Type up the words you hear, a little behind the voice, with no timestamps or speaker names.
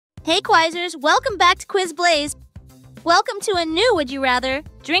Hey Quizers, welcome back to Quiz Blaze. Welcome to a new Would You Rather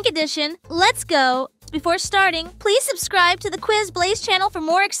Drink Edition. Let's go! Before starting, please subscribe to the Quiz Blaze channel for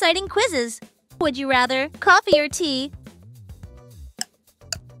more exciting quizzes. Would you rather coffee or tea?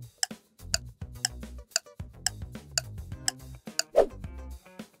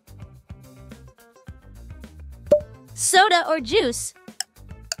 Soda or juice?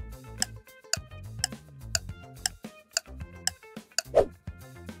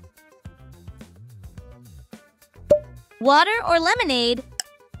 Water or lemonade?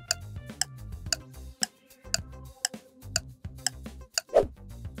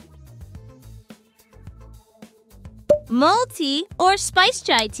 Mull tea or spice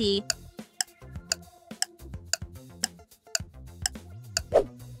chai tea?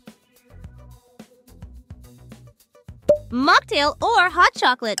 Mocktail or hot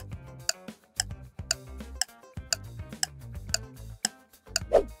chocolate?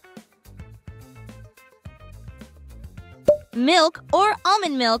 Milk or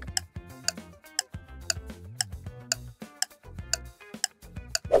almond milk?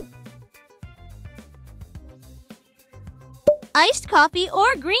 Iced coffee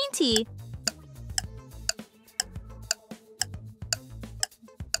or green tea?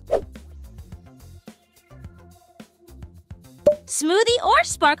 Smoothie or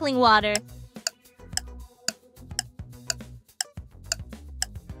sparkling water?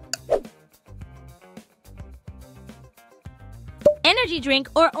 Energy drink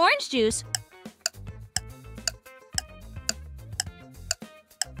or orange juice?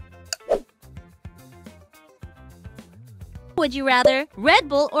 Would you rather Red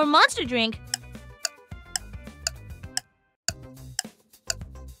Bull or Monster drink?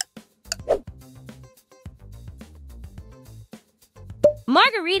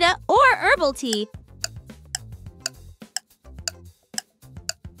 Margarita or herbal tea?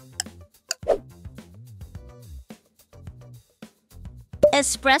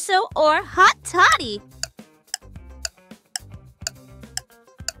 Espresso or hot toddy?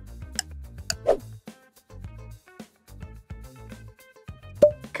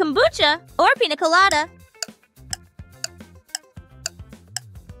 Kombucha or pina colada?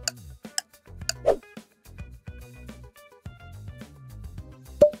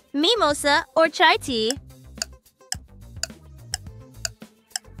 Mimosa or chai tea?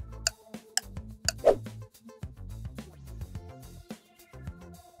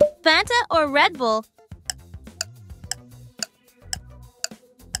 Fanta or Red Bull?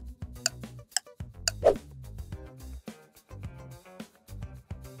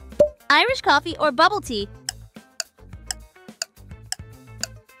 Irish coffee or bubble tea?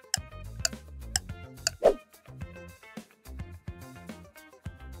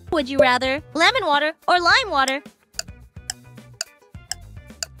 Would you rather lemon water or lime water?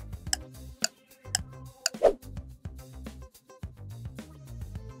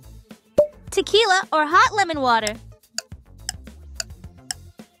 Tequila or hot lemon water?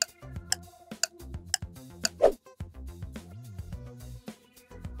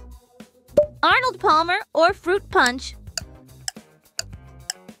 Arnold Palmer or fruit punch?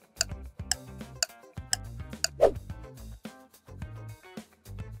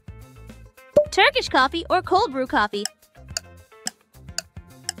 Turkish coffee or cold brew coffee?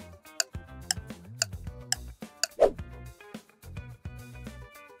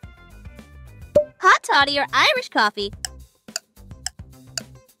 Hot toddy or Irish coffee?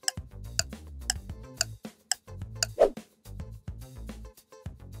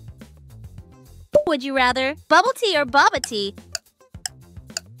 Would you rather bubble tea or boba tea?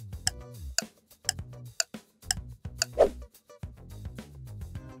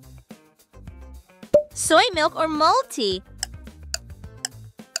 Soy milk or mull tea?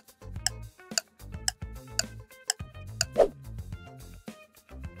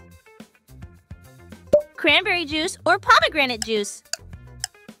 Cranberry juice or pomegranate juice?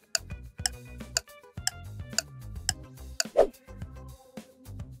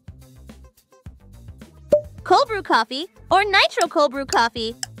 Cold brew coffee or nitro cold brew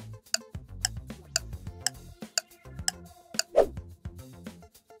coffee?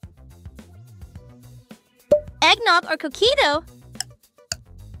 Eggnog or coquito?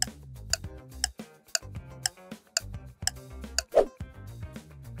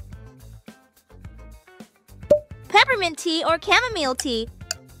 Peppermint tea or chamomile tea?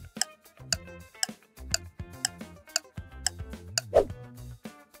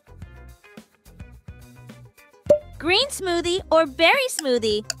 Green smoothie or berry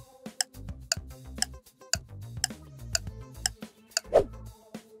smoothie?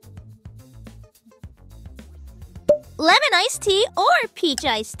 Lemon iced tea or peach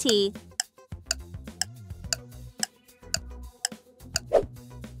iced tea?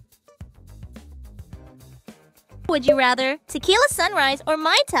 Would you rather tequila sunrise or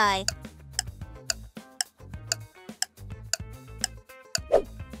Mai Tai?